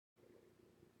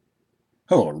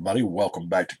Hello, everybody. Welcome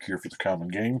back to Cure for the Common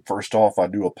Game. First off, I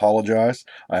do apologize.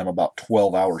 I am about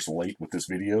 12 hours late with this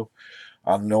video.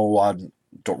 I know I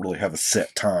don't really have a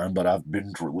set time, but I've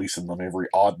been releasing them every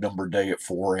odd number day at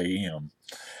 4 a.m.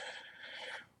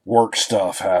 Work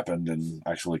stuff happened and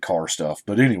actually car stuff.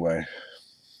 But anyway,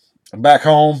 I'm back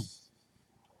home,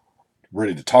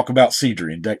 ready to talk about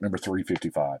Sydri in deck number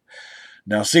 355.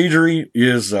 Now, Sydri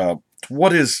is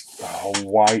what is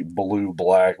white, blue,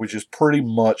 black, which is pretty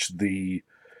much the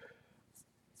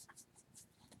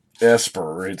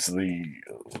Esper. It's the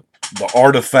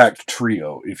artifact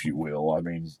trio, if you will. I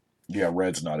mean, yeah,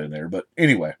 red's not in there, but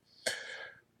anyway,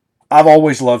 I've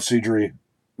always loved Sydri.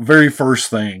 Very first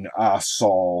thing I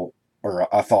saw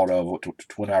or I thought of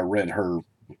when I read her,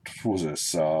 what was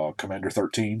this, Commander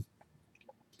 13.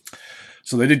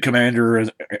 So they did Commander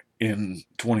in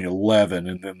 2011,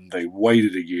 and then they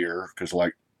waited a year because,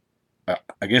 like,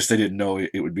 I guess they didn't know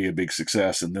it would be a big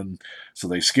success, and then so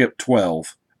they skipped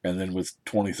 12, and then with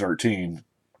 2013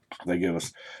 they give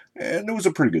us, and it was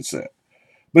a pretty good set.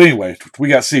 But anyway, we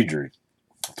got Sydri,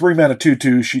 3 mana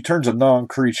 2/2. She turns a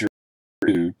non-creature,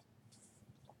 and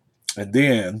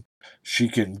then she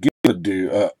can give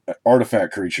a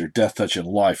artifact creature Death Touch and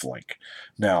Lifelink.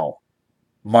 Now,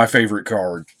 my favorite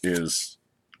card is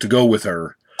to go with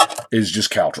her is just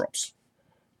Caltrops.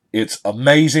 It's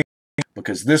amazing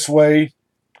because this way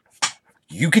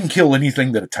you can kill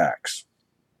anything that attacks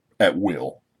at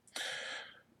will.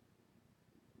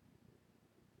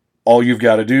 All you've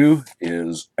got to do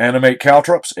is animate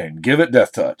Caltrops and give it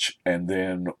Death Touch. And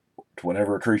then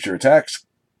whenever a creature attacks,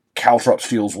 Caltrops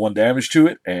deals 1 damage to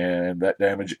it, and that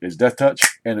damage is Death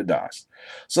Touch, and it dies.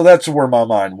 So that's where my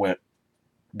mind went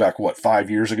back, 5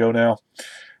 years ago now.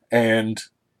 And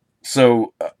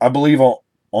so I believe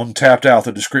on Tapped Out,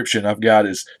 the description I've got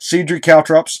is Sydri,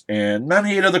 Caltrops, and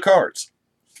 98 other cards,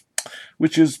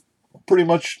 which is pretty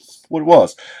much what it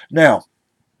was. Now,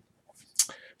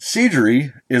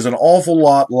 Sydri is an awful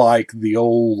lot like the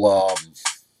old,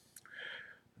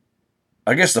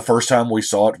 I guess the first time we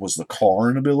saw it was the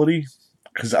Karn ability,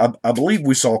 because I believe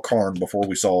we saw Karn before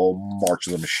we saw March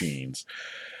of the Machines.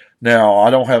 Now,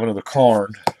 I don't have another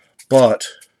Karn, but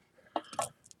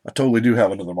I totally do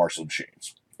have another March of the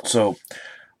Machines. So,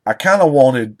 I kind of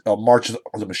wanted a March of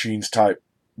the Machines type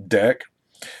deck.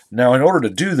 Now, in order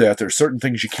to do that, there's certain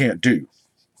things you can't do.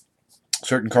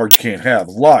 Certain cards you can't have,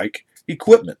 like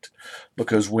equipment.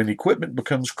 Because when equipment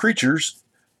becomes creatures,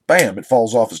 bam, it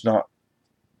falls off as not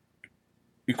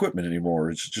equipment anymore.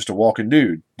 It's just a walking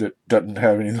dude that doesn't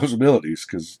have any of those abilities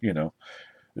because, it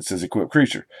says equipped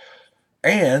creature.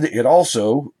 And it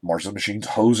also, March of the Machines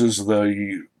hoses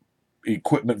the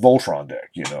equipment Voltron deck,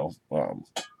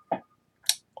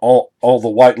 all the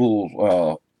white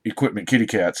little equipment kitty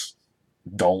cats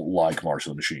don't like March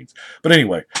of the Machines. But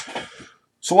anyway,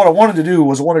 so what I wanted to do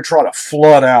was I wanted to try to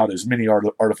flood out as many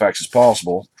artifacts as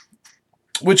possible,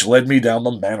 which led me down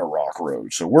the Mana Rock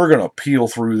road. So we're going to peel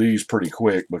through these pretty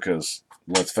quick because,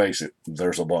 let's face it,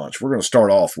 there's a bunch. We're going to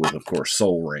start off with, of course,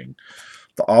 Soul Ring.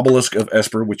 The Obelisk of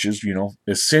Esper, which is,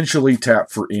 essentially tap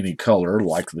for any color,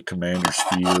 like the Commander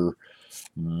Sphere,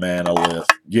 Manalith.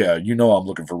 Yeah, I'm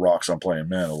looking for rocks. I'm playing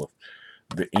Manalith.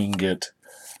 The Ingot,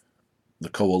 the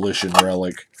Coalition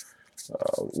Relic.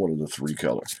 What are the 3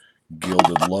 colors?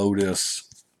 Gilded Lotus.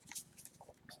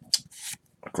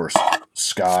 Of course,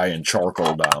 Sky and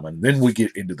Charcoal Diamond. Then we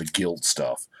get into the guild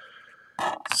stuff.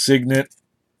 Signet,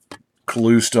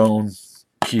 Cluestone,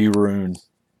 Keyrune,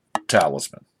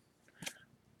 Talisman.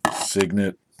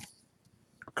 Signet,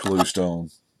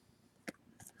 Cluestone,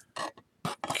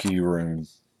 Keyrune,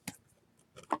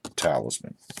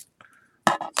 Talisman.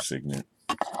 Signet,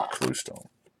 Cluestone,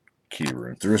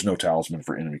 Keyrune. There is no Talisman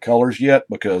for enemy colors yet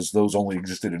because those only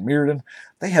existed in Mirrodin.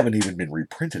 They haven't even been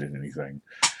reprinted in anything.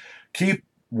 Keep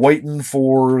waiting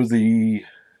for the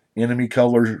enemy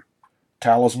color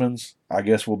talismans. I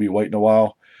guess we'll be waiting a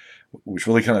while, which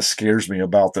really kind of scares me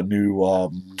about the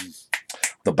new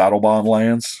the Battle Bond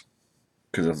lands,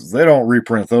 because if they don't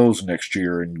reprint those next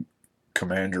year in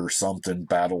Commander something,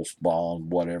 Battle Bond,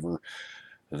 whatever,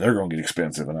 they're going to get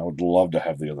expensive, and I would love to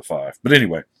have the other 5. But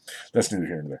anyway, that's neither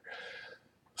here nor there.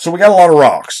 So we got a lot of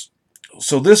rocks.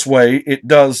 So this way, it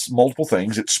does multiple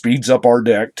things. It speeds up our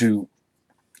deck to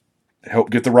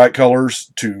help get the right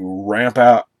colors, to ramp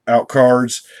out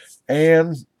cards,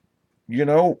 and, in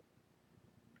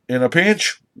a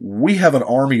pinch, we have an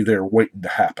army there waiting to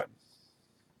happen.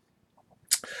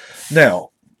 Now,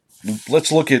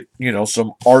 let's look at,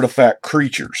 some artifact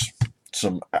creatures.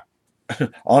 Some,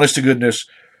 honest to goodness,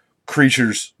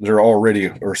 creatures that are already,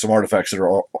 or some artifacts that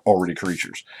are already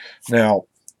creatures. Now,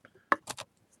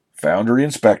 Foundry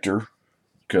Inspector,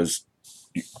 because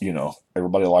you know,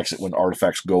 everybody likes it when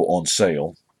artifacts go on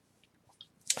sale.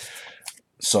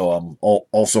 So I'm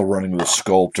also running the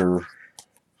Sculptor,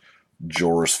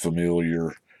 Joris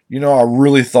Familiar. You know, I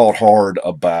really thought hard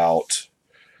about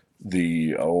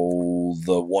the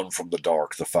one from the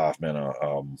dark, the 5 mana.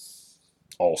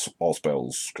 All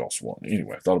spells cost 1.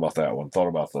 Anyway, thought about that one. Thought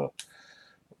about the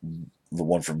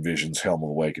one from Visions, Helm of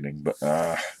Awakening. But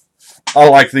I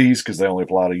like these because they only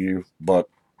apply to you. But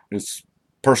it's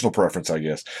personal preference, I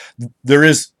guess. There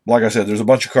is, like I said, there's a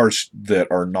bunch of cards that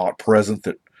are not present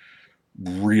that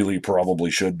really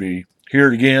probably should be.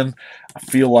 Here again, I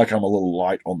feel like I'm a little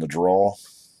light on the draw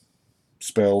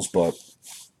spells, but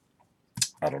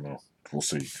I don't know. We'll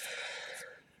see.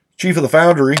 Chief of the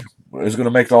Foundry is going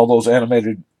to make all those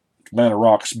animated mana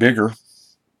rocks bigger,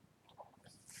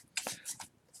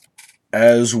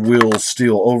 as will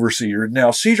Steel Overseer.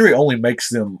 Now, Sydri only makes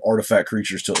them artifact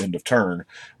creatures till end of turn,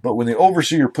 but when the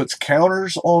Overseer puts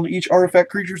counters on each artifact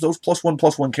creatures, those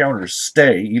 +1/+1 counters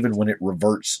stay even when it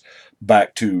reverts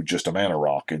back to just a mana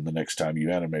rock, and the next time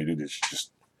you animate it, it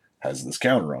just has this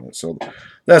counter on it. So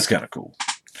that's kind of cool.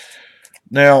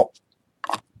 Now,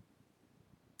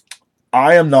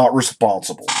 I am not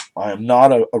responsible. I am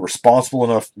not a responsible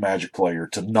enough Magic player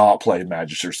to not play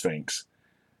Magister Sphinx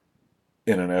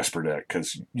in an Esper deck,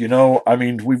 because, you know, I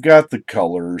mean, we've got the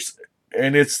colors,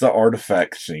 and it's the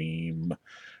artifact theme.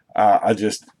 But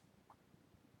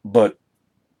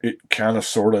it kind of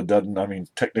sort of doesn't, I mean,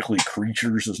 technically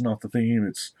creatures is not the theme.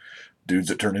 It's dudes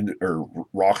that turn into, or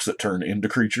rocks that turn into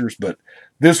creatures, but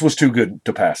this was too good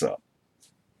to pass up.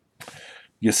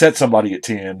 You set somebody at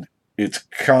 10, it's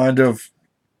kind of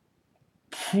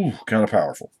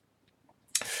powerful.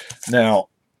 Now,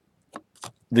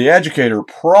 the Educator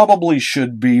probably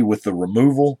should be with the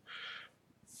removal,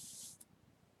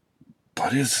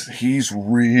 but he's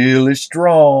really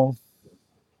strong.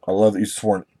 I love that he's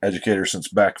sworn Educator since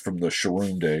back from the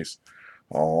Sharoom days.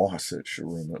 Oh, I said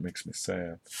Sharoom. That makes me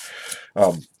sad.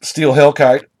 Steel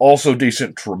Hellkite, also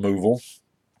decent removal.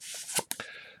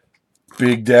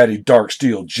 Big Daddy Dark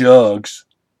Steel Jugs.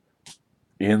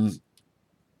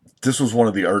 This was one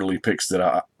of the early picks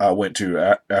that I went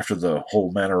to after the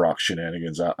whole Mana Rock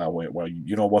shenanigans. I went, well,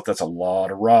 you know what? That's a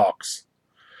lot of rocks.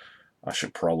 I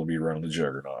should probably be running the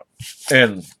Juggernaut.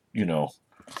 And, you know,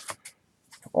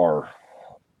 our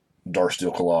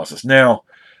Darksteel Colossus. Now,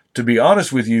 to be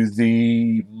honest with you,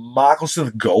 the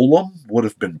Michelson Golem would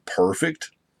have been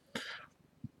perfect.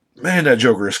 Man, that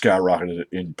Joker has skyrocketed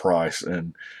in price.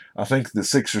 And I think the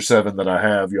 6 or 7 that I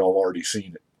have, y'all already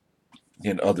seen it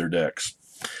in other decks.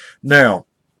 Now,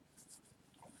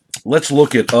 let's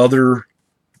look at other.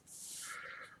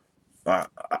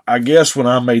 I guess when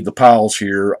I made the piles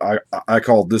here, I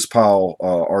called this pile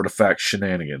Artifact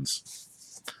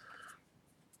Shenanigans.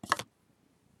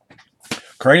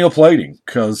 Cranial Plating,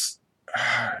 because,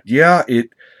 yeah,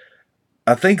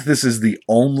 I think this is the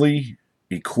only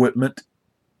equipment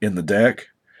in the deck.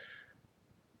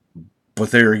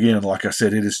 But there again, like I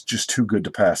said, it is just too good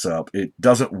to pass up. It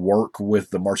doesn't work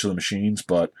with the March of the Machines,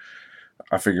 but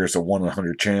I figure it's a 1 in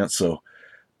 100 chance.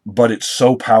 But it's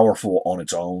so powerful on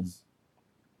its own.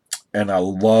 And I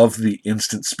love the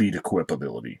instant speed equip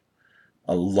ability.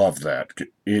 I love that.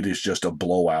 It is just a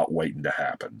blowout waiting to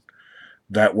happen.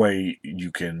 That way you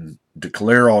can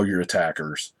declare all your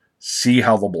attackers, see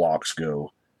how the blocks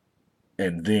go,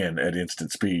 and then at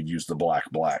instant speed use the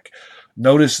black.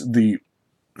 Notice the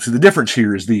difference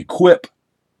here is the equip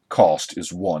cost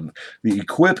is 1. The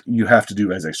equip you have to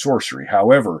do as a sorcery.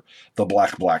 However, the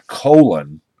black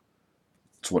colon,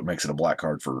 it's what makes it a black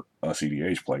card for us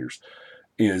EDH players,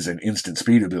 is an instant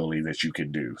speed ability that you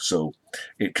can do. So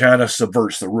it kind of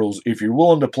subverts the rules. If you're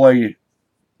willing to play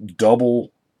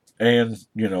double and,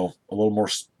 you know, a little more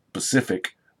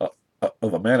specific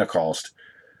of a mana cost,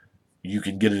 you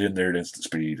can get it in there at instant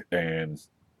speed. And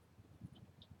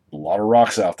a lot of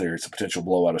rocks out there, it's a potential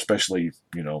blowout, especially,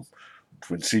 you know,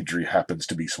 when Sydri happens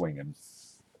to be swinging.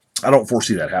 I don't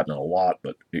foresee that happening a lot,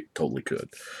 but it totally could.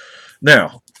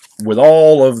 Now, with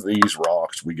all of these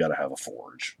rocks, we got to have a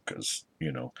forge because,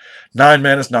 you know, 9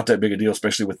 mana is not that big a deal,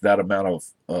 especially with that amount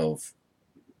of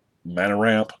mana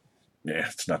ramp. Yeah,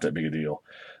 it's not that big a deal.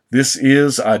 This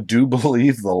is, I do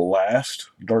believe, the last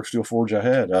Darksteel Forge I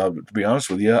had. To be honest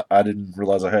with you, I didn't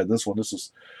realize I had this one. This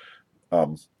is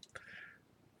one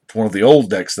of the old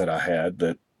decks that I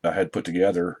had put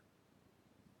together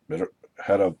that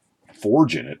had a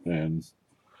forge in it. And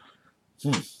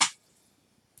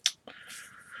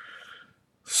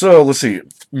so let's see.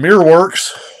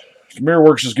 Mirrorworks.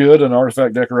 Mirrorworks is good. An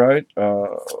artifact deck, right?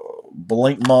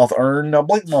 Blink Moth Urn. Now,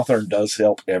 Blink Moth Urn does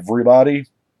help everybody.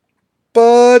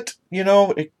 but,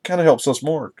 it kind of helps us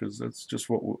more because that's just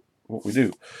what we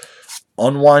do.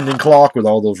 Unwinding Clock with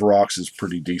all those rocks is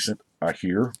pretty decent, I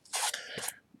hear.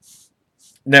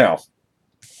 Now,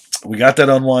 we got that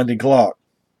Unwinding Clock.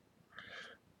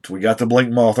 We got the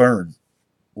Blink Moth Urn.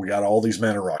 We got all these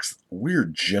mana rocks. We're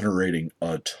generating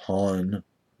a ton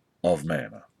of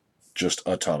mana. Just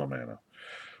a ton of mana.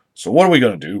 So what are we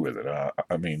going to do with it?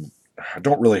 I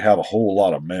don't really have a whole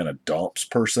lot of mana dumps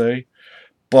per se,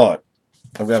 but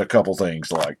I've got a couple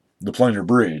things like the Planar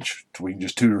Bridge. So we can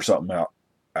just tutor something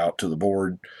out to the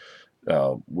board,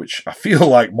 which I feel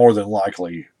like more than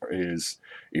likely is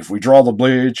if we draw the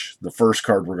bridge, the first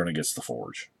card we're going to get is the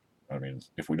Forge.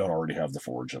 If we don't already have the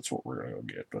Forge, that's what we're going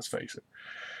to get. Let's face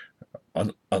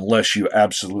it. Unless you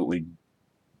absolutely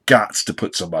got to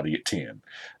put somebody at 10.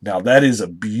 Now, that is a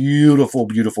beautiful,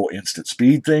 beautiful instant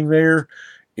speed thing there.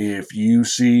 If you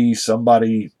see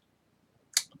somebody,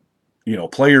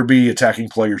 player B attacking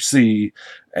player C,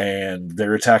 and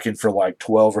they're attacking for like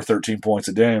 12 or 13 points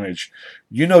of damage,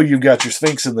 you've got your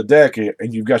Sphinx in the deck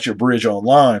and you've got your bridge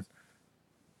online.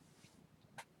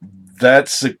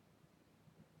 That's a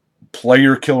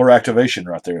player killer activation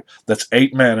right there. That's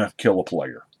 8 mana, kill a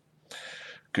player.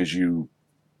 Because you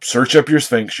search up your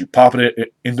Sphinx, you pop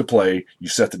it into play, you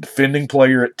set the defending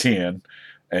player at 10,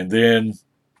 and then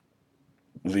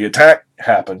the attack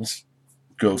happens,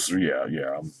 goes through.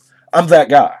 Yeah, I'm that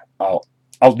guy.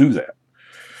 I'll do that.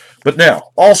 But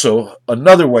now, also,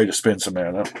 another way to spend some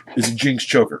mana is a Jinx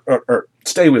Choker. Or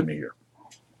stay with me here.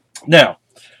 Now,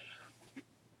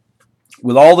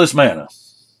 with all this mana,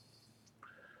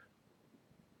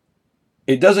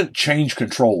 it doesn't change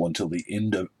control until the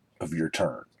end of your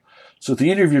turn. So at the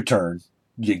end of your turn,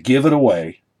 you give it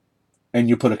away, and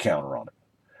you put a counter on it.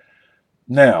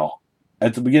 Now,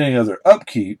 at the beginning of their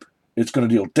upkeep, it's going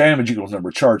to deal damage equal to the number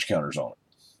of charge counters on it.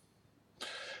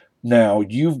 Now,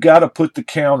 you've got to put the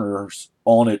counters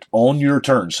on it on your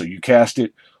turn. So you cast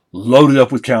it, load it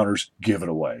up with counters, give it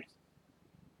away.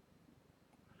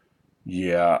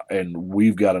 Yeah, and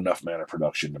we've got enough mana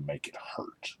production to make it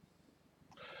hurt.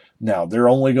 Now, they're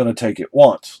only going to take it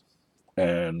once,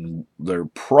 and they're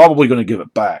probably going to give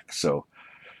it back. So,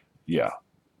 yeah,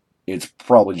 it's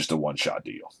probably just a one-shot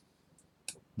deal.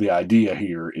 The idea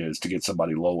here is to get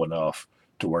somebody low enough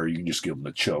to where you can just give them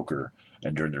the choker,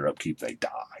 and during their upkeep, they die.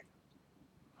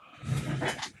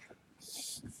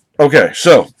 Okay,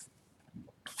 so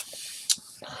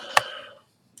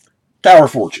Tower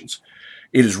Fortunes.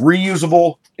 It is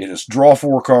reusable. It is draw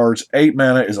 4 cards. 8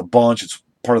 mana is a bunch. It's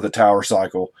part of the tower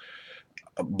cycle.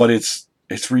 But it's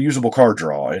reusable card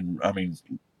draw. And,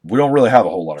 we don't really have a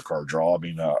whole lot of card draw.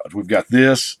 We've got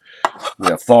this. We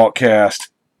have Thoughtcast.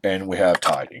 And we have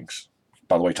Tidings.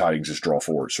 By the way, Tidings is draw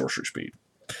 4 at sorcery speed.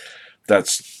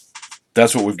 That's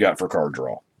what we've got for card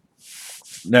draw.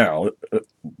 Now,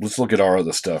 let's look at our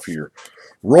other stuff here.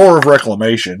 Roar of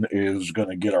Reclamation is going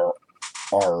to get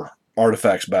our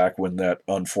artifacts back when that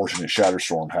unfortunate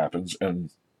Shatterstorm happens,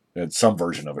 and some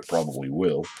version of it probably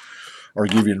will.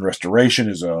 Argivian Restoration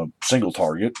is a single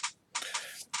target.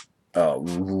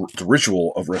 The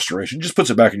Ritual of Restoration just puts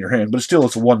it back in your hand, but it's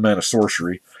a 1 mana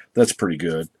sorcery. That's pretty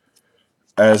good.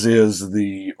 As is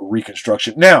the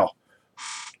Reconstruction. Now,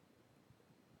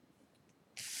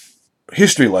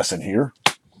 history lesson here.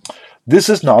 This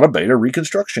is not a beta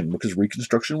Reconstruction because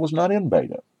Reconstruction was not in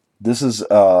beta. This is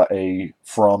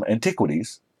from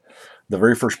Antiquities. The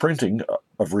very first printing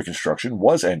of Reconstruction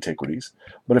was Antiquities,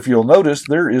 but if you'll notice,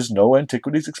 there is no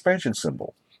Antiquities expansion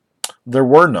symbol. There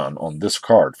were none on this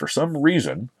card. For some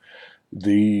reason,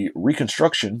 the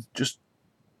Reconstruction just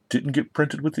didn't get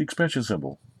printed with the expansion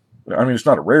symbol. It's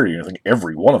not a rarity or anything.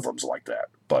 Every one of them's like that,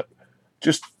 but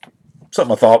just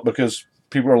something I thought because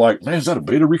people are like, man, is that a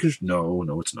beta Reconstruction?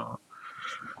 No, it's not.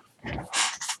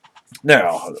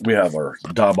 Now, we have our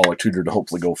Diabolic Tutor to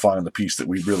hopefully go find the piece that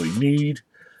we really need.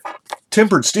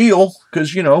 Tempered Steel,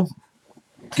 because,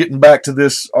 getting back to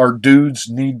this, our dudes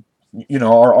need,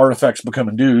 our artifacts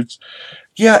becoming dudes.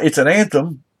 Yeah, it's an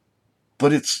anthem,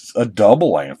 but it's a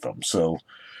double anthem, so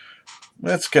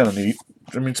that's kind of neat.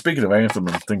 Speaking of anthem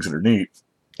and things that are neat,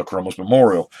 Chroma's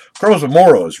Memorial. Chroma's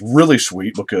Memorial is really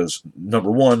sweet because,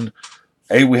 number one,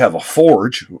 we have a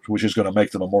Forge, which is going to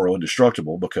make the Memorial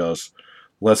indestructible because,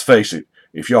 let's face it,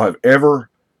 if y'all have ever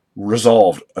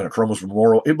resolved an Chroma's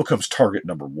Memorial, it becomes target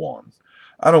number 1.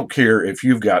 I don't care if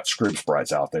you've got Scrib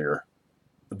Sprites out there.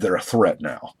 They're a threat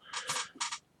now.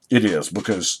 It is,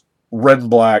 because red and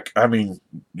black,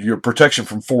 your protection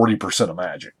from 40% of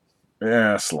magic.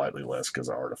 Slightly less because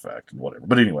of artifact and whatever.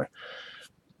 But anyway,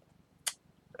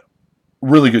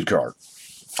 really good card.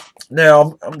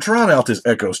 Now, I'm trying out this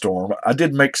Echo Storm. I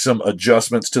did make some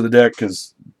adjustments to the deck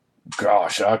because,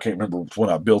 gosh, I can't remember when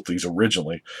I built these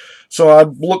originally. So I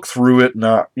looked through it, and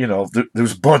there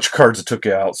was a bunch of cards I took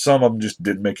out. Some of them just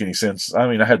didn't make any sense. I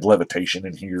mean, I had Levitation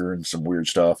in here and some weird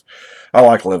stuff. I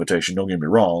like Levitation, don't get me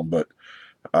wrong, but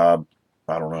I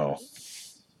don't know.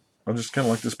 I just kind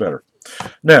of like this better.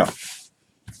 Now,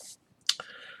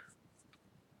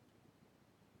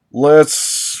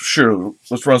 let's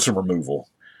run some removal.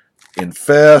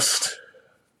 Infest,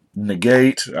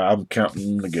 negate. I'm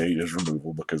counting negate as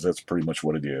removal because that's pretty much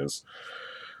what it is.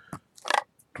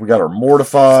 We got our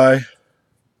Mortify,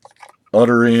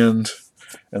 Utter End,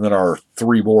 and then our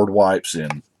 3 board wipes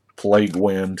in Plague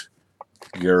Wind,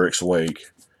 Garrick's Wake,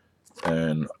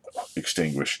 and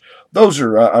Extinguish. Those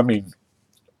are,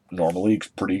 normally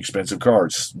pretty expensive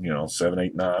cards. 7,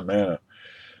 8, 9 mana.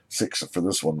 6 for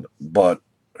this one. But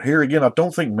here again, I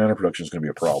don't think mana production is going to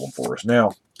be a problem for us.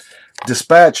 Now,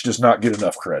 Dispatch does not get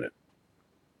enough credit.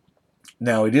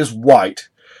 Now, it is white,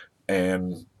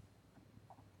 and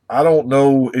I don't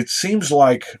know. It seems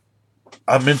like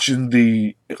I mentioned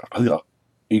the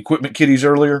equipment kitties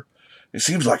earlier. It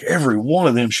seems like every one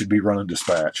of them should be running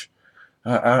Dispatch.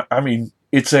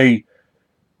 It's a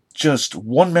just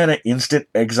 1 mana instant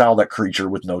exile that creature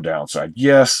with no downside.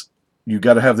 Yes, you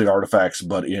got to have the artifacts,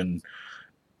 but in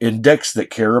decks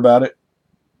that care about it,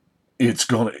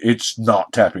 it's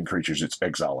not tapping creatures, it's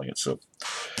exiling it. So,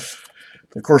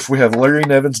 of course, we have Larry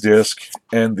Nevin's Disc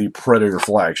and the Predator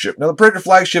Flagship. Now, the Predator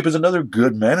Flagship is another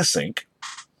good mana sink.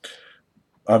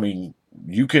 I mean,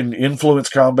 you can influence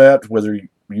combat whether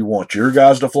you want your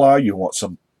guys to fly, you want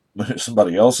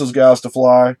somebody else's guys to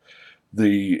fly.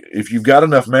 If you've got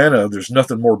enough mana, there's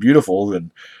nothing more beautiful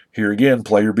than, here again,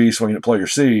 player B swinging at player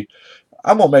C.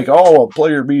 I'm going to make all of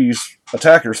player B's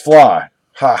attackers fly.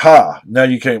 Ha ha. Now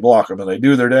you can't block them, and they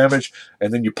do their damage,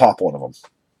 and then you pop one of them.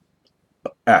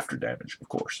 After damage, of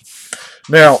course.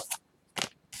 Now,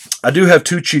 I do have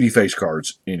 2 Cheaty Face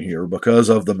cards in here because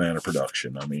of the mana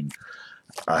production. I mean,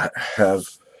 I have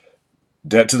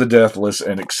Debt to the Deathless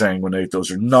and Exsanguinate. Those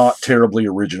are not terribly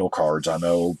original cards, I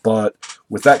know, but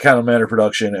with that kind of mana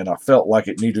production, and I felt like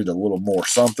it needed a little more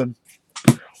something.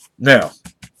 Now,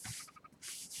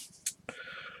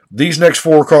 these next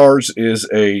 4 cards is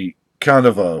a kind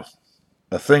of a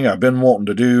thing I've been wanting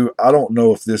to do. I don't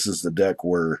know if this is the deck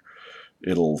where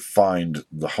it'll find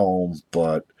the home,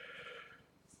 but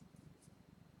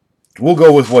we'll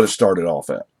go with what it started off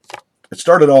at. It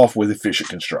started off with Efficient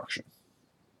Construction.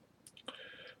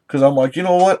 Because I'm like, you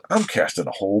know what? I'm casting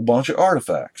a whole bunch of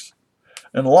artifacts.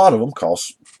 And a lot of them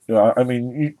cost, your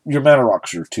mana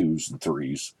rocks are 2s and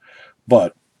 3s.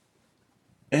 But,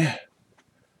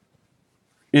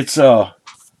 it's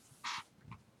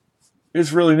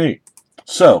really neat.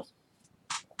 So,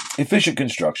 Efficient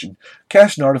Construction.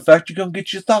 Cast an artifact, you're going to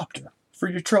get your Thopter for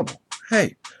your trouble.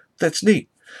 Hey, that's neat.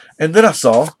 And then I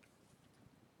saw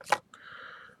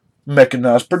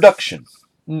Mechanized Production.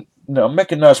 Now,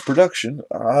 Mechanized Production,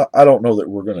 I don't know that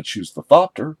we're going to choose the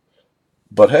Thopter,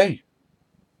 but hey,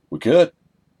 we could.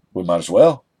 We might as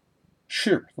well.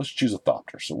 Sure, let's choose a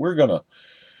Thopter. So we're going to,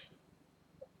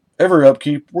 every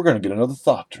upkeep, we're going to get another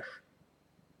Thopter.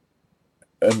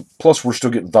 And plus, we're still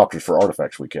getting Thopters for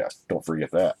artifacts we cast. Don't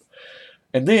forget that.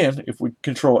 And then, if we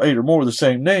control 8 or more of the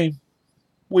same name,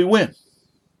 we win.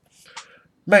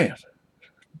 Man,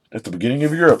 at the beginning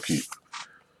of your upkeep.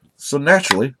 So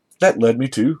naturally, that led me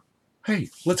to, hey,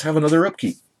 let's have another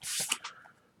upkeep.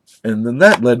 And then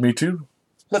that led me to,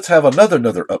 let's have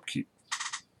another upkeep.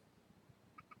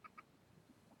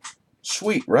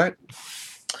 Sweet, right?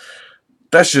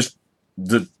 That's just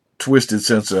the twisted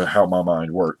sense of how my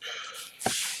mind worked.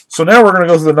 So now we're going to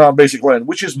go through the non-basic land,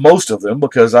 which is most of them,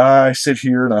 because I sit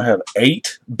here and I have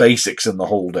 8 basics in the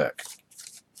whole deck.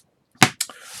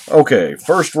 Okay,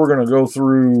 first we're going to go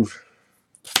through,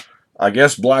 I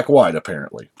guess, black-white,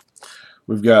 apparently.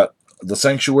 We've got the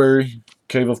Sanctuary,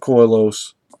 Cave of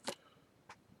Koilos,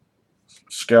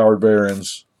 Scoured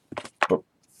Barrens,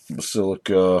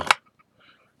 Basilica,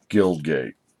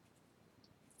 Guildgate.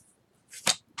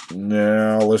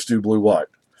 Now let's do blue-white.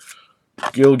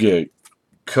 Guildgate,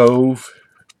 Cove,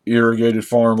 Irrigated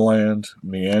Farmland,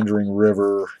 Meandering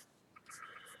River,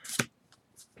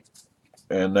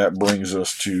 and that brings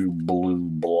us to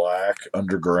blue-black,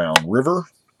 Underground River,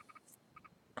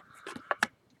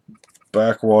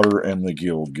 Backwater, and the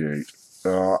Guildgate.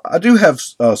 I do have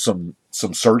some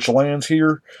search lands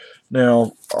here.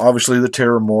 Now, obviously the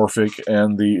Terramorphic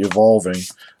and the Evolving,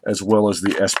 as well as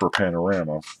the Esper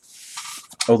Panorama.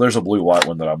 Oh, there's a blue-white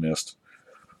one that I missed.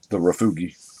 The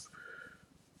Refugi.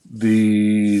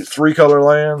 The 3-color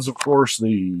lands, of course,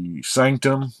 the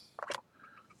Sanctum,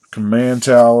 Command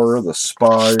Tower, the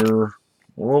Spire.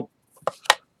 Whoop.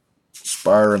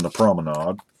 Spire and the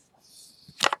Promenade.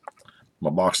 My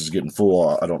box is getting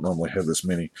full. I don't normally have this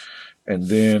many. And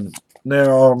then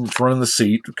now I'm running the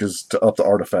seat because to up the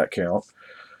artifact count.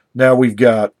 Now we've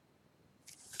got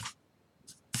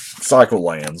cycle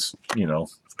lands, you know,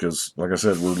 because like I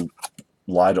said, we're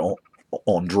light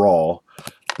on draw.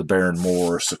 The Barren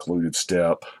Moor, Secluded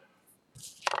Steppe,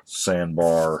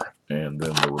 Sandbar, and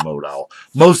then the Remote Owl.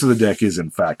 Most of the deck is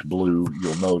in fact blue,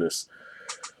 you'll notice.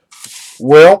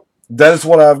 Well, that is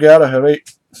what I've got. I have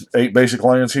eight basic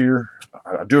lands here.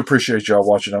 I do appreciate y'all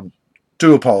watching. I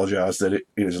do apologize that it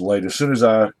is late. As soon as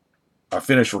I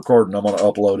finish recording, I'm going to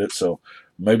upload it, so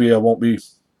maybe I won't be...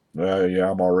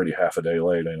 yeah, I'm already half a day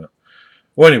late, ain't it?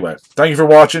 Well, anyway, thank you for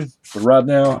watching. But right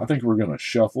now, I think we're going to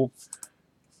shuffle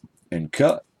and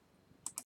cut.